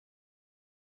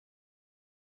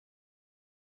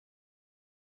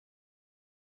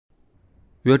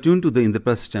You are tuned to the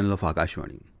Indraprasth channel of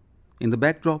Akashvani. In the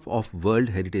backdrop of World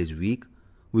Heritage Week,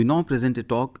 we now present a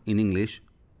talk in English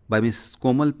by Ms.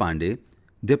 Komal Pande,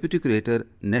 Deputy Curator,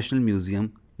 National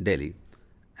Museum, Delhi.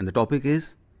 And the topic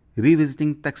is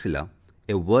Revisiting Taxila,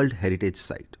 a World Heritage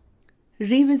Site.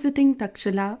 Revisiting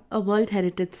Taxila, a World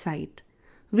Heritage Site.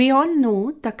 We all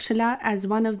know Taxila as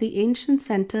one of the ancient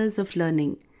centers of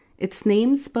learning. Its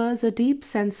name spurs a deep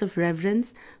sense of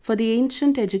reverence for the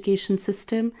ancient education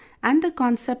system and the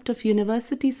concept of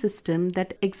university system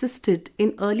that existed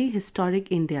in early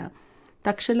historic India.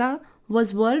 Taxila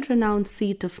was world-renowned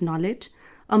seat of knowledge,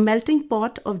 a melting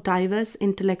pot of diverse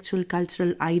intellectual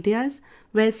cultural ideas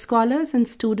where scholars and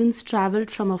students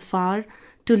traveled from afar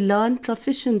to learn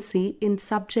proficiency in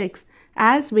subjects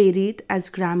as varied as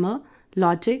grammar,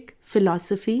 logic,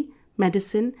 philosophy,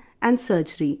 medicine, and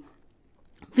surgery.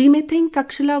 We may think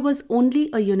Taxila was only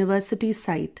a university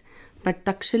site, but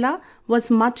Taxila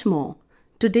was much more.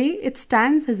 Today, it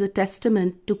stands as a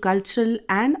testament to cultural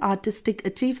and artistic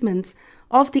achievements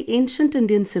of the ancient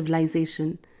Indian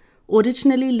civilization.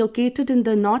 Originally located in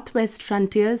the northwest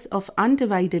frontiers of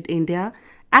undivided India,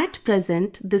 at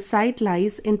present the site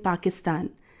lies in Pakistan.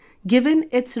 Given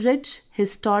its rich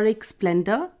historic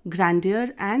splendor, grandeur,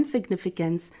 and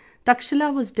significance,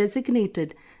 Taxila was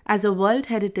designated as a World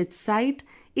Heritage Site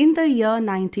in the year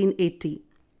 1980.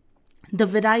 The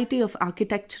variety of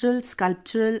architectural,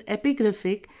 sculptural,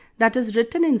 epigraphic, that is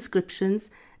written inscriptions,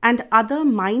 and other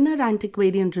minor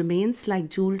antiquarian remains like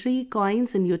jewelry,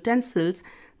 coins, and utensils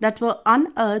that were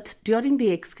unearthed during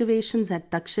the excavations at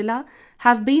Taxila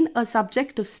have been a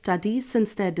subject of study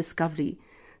since their discovery.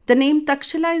 The name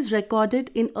Taxila is recorded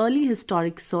in early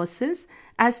historic sources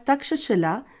as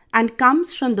Takshashila and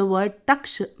comes from the word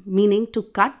Taksh, meaning to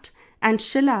cut, and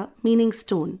Shila, meaning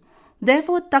stone.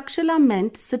 Therefore, Taxila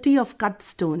meant city of cut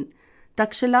stone.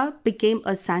 Taxila became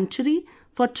a sanctuary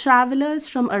for travelers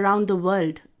from around the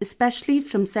world, especially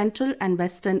from Central and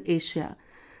Western Asia.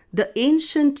 The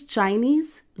ancient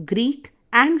Chinese, Greek,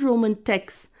 and Roman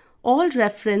texts all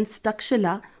reference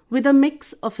Taxila with a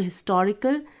mix of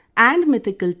historical and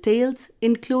mythical tales,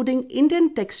 including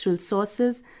Indian textual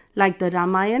sources like the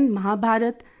Ramayana,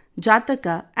 Mahabharata,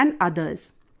 Jataka, and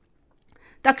others.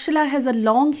 Taxila has a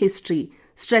long history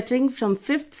stretching from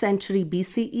 5th century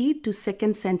BCE to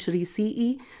 2nd century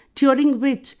CE, during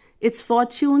which its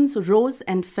fortunes rose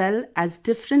and fell as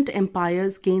different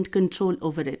empires gained control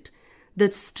over it.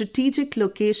 The strategic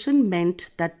location meant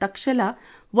that Taxila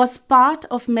was part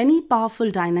of many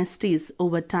powerful dynasties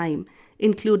over time,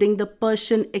 including the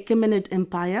Persian Achaemenid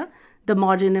Empire, the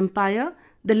Mauryan Empire,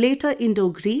 the later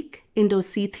Indo-Greek,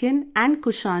 Indo-Scythian, and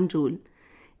Kushan rule.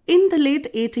 In the late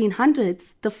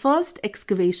 1800s, the first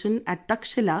excavation at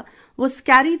Taxila was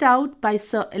carried out by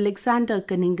Sir Alexander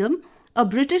Cunningham, a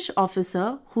British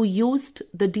officer who used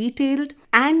the detailed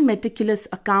and meticulous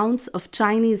accounts of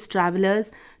Chinese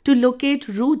travelers to locate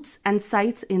routes and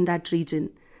sites in that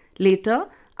region. Later,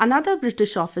 another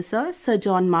British officer, Sir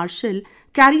John Marshall,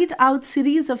 carried out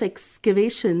series of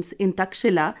excavations in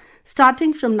Taxila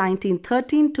starting from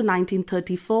 1913 to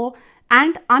 1934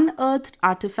 and unearthed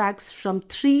artifacts from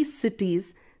 3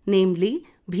 cities, namely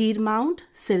Bhir Mount,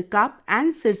 Sirkap,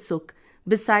 and Sirsuk,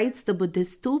 besides the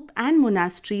Buddhist stup and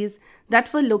monasteries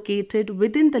that were located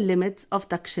within the limits of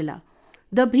Taxila.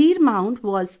 The Bhir Mount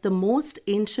was the most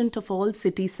ancient of all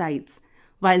city sites,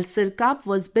 while Sirkap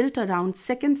was built around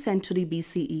 2nd century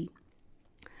BCE.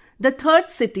 The third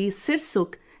city,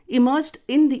 Sirsuk, emerged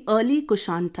in the early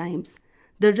Kushan times.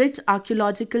 The rich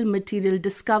archaeological material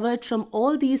discovered from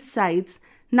all these sites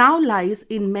now lies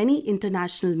in many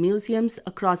international museums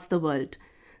across the world.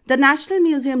 The National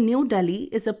Museum, New Delhi,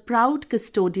 is a proud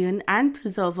custodian and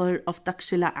preserver of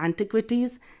Taxila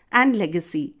antiquities and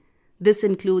legacy. This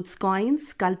includes coins,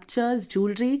 sculptures,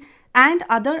 jewelry, and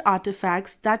other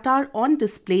artifacts that are on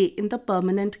display in the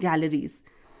permanent galleries.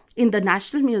 In the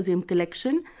National Museum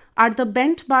collection are the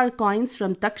bent bar coins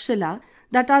from Taxila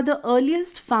that are the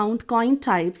earliest found coin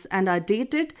types and are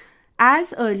dated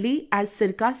as early as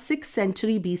circa 6th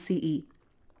century BCE.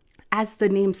 As the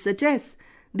name suggests,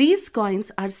 these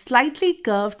coins are slightly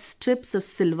curved strips of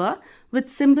silver with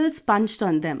symbols punched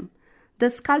on them. The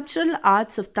sculptural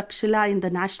arts of Taxila in the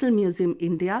National Museum,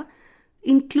 India,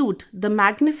 include the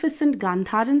magnificent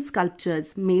Gandharan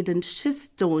sculptures made in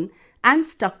schist stone and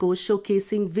stucco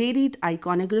showcasing varied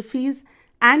iconographies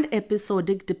and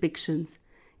episodic depictions.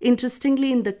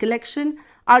 Interestingly, in the collection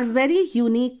are very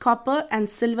unique copper and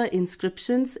silver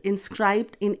inscriptions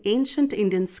inscribed in ancient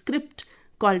Indian script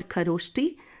called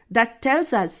Kharoshti that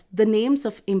tells us the names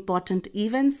of important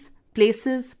events,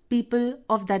 places, people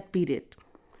of that period.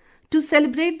 To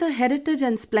celebrate the heritage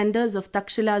and splendors of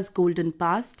Taxila's golden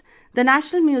past, the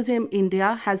National Museum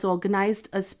India has organized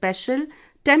a special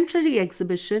temporary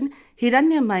exhibition,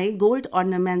 Hiranyamai Gold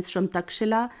Ornaments from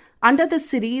Taxila, under the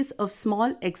series of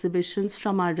small exhibitions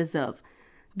from our reserve.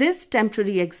 This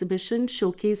temporary exhibition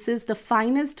showcases the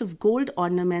finest of gold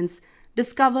ornaments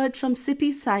discovered from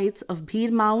city sites of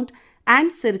Bhir Mount and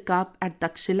Sirkap at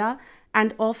Taxila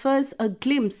and offers a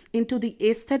glimpse into the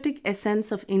aesthetic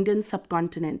essence of Indian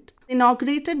subcontinent.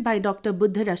 Inaugurated by Dr.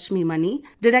 Buddharashmi Mani,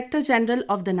 Director General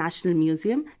of the National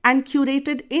Museum, and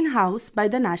curated in-house by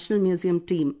the National Museum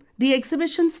team. The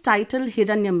exhibition's title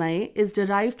Hiranyamaya is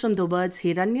derived from the words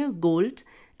Hiranya, gold,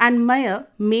 and Maya,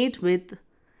 made with.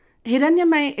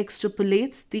 Hiranyamaya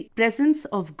extrapolates the presence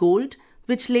of gold,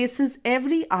 which laces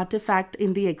every artifact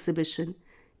in the exhibition.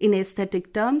 In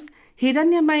aesthetic terms,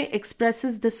 Hiranyamaya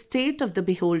expresses the state of the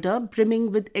beholder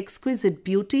brimming with exquisite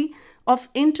beauty of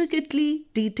intricately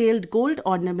detailed gold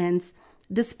ornaments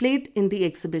displayed in the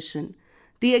exhibition.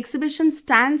 The exhibition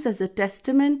stands as a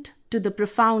testament to the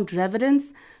profound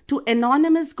reverence to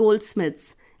anonymous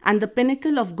goldsmiths and the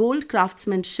pinnacle of gold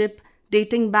craftsmanship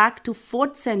dating back to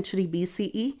 4th century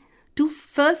BCE to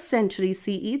 1st century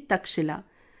CE Taxila.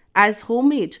 As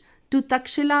homage to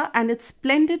Taxila and its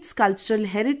splendid sculptural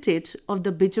heritage of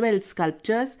the bejeweled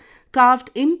sculptures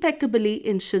carved impeccably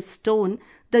in schist stone,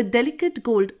 the delicate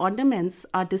gold ornaments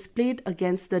are displayed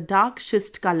against the dark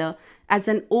schist color as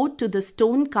an ode to the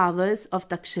stone carvers of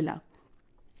Taxila.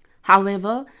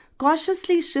 However,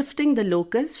 cautiously shifting the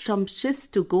locus from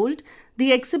schist to gold,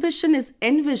 the exhibition is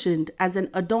envisioned as an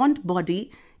adorned body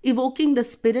evoking the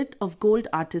spirit of gold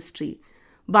artistry.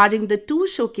 Barring the two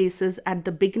showcases at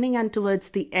the beginning and towards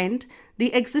the end,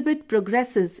 the exhibit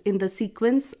progresses in the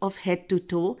sequence of head to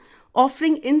toe,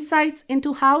 offering insights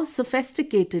into how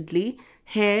sophisticatedly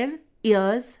hair,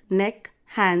 ears, neck,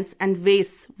 hands, and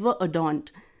waists were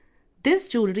adorned. This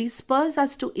jewelry spurs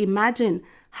us to imagine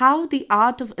how the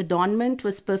art of adornment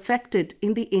was perfected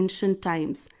in the ancient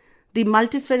times. The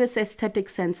multifarious aesthetic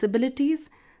sensibilities,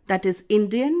 that is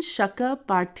Indian, Shaka,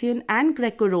 Parthian, and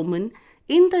Greco-Roman,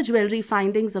 in the jewelry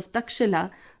findings of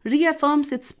Taxila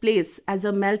reaffirms its place as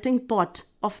a melting pot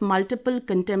of multiple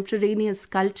contemporaneous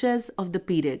cultures of the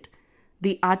period.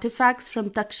 The artifacts from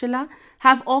Taxila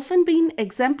have often been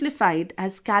exemplified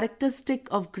as characteristic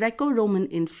of Greco-Roman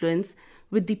influence,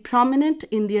 with the prominent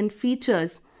Indian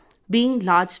features being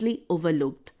largely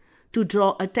overlooked. To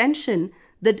draw attention,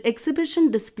 the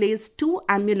exhibition displays two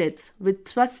amulets with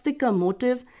swastika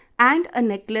motif and a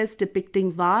necklace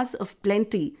depicting vase of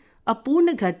plenty, a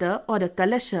Purnagata or a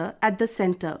Kalasha at the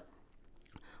center.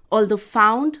 Although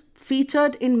found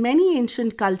featured in many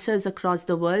ancient cultures across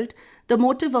the world, the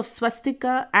motif of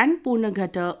swastika and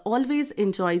Purnagata always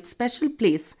enjoyed special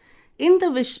place in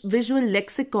the visual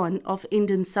lexicon of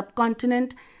Indian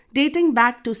subcontinent dating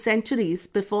back to centuries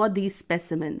before these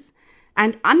specimens.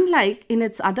 And unlike in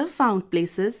its other found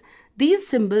places, these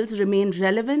symbols remain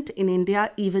relevant in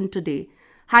India even today,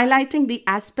 highlighting the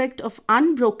aspect of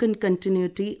unbroken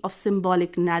continuity of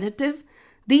symbolic narrative.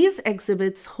 These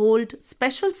exhibits hold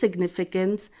special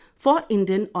significance for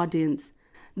Indian audience.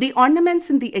 The ornaments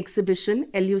in the exhibition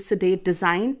elucidate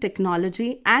design,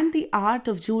 technology, and the art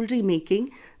of jewelry making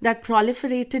that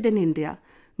proliferated in India.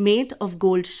 Made of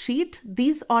gold sheet,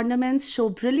 these ornaments show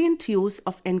brilliant use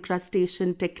of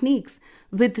encrustation techniques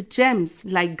with gems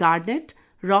like garnet,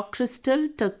 rock crystal,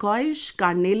 turquoise,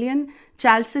 carnelian,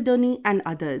 chalcedony, and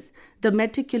others. The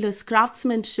meticulous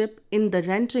craftsmanship in the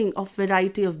rendering of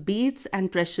variety of beads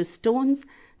and precious stones,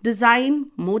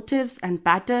 design, motifs, and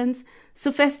patterns,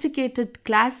 sophisticated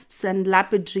clasps and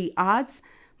lapidary arts,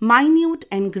 minute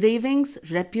engravings,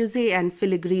 repoussé and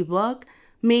filigree work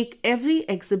make every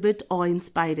exhibit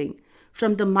awe-inspiring.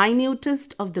 From the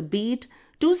minutest of the bead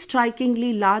to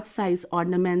strikingly large-size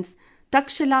ornaments,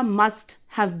 Taxila must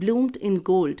have bloomed in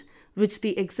gold, which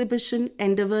the exhibition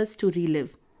endeavors to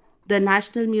relive. The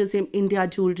National Museum India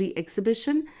Jewelry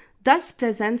Exhibition thus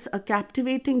presents a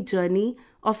captivating journey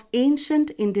of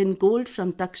ancient Indian gold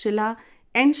from Taxila,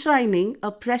 enshrining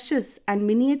a precious and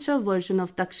miniature version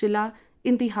of Taxila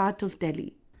in the heart of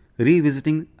Delhi.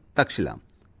 Revisiting Taxila,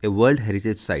 a World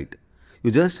Heritage Site.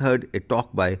 You just heard a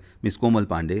talk by Ms. Komal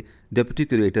Pande, Deputy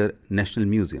Curator, National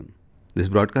Museum. This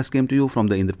broadcast came to you from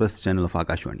the Indraprasth channel of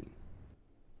Akashvani.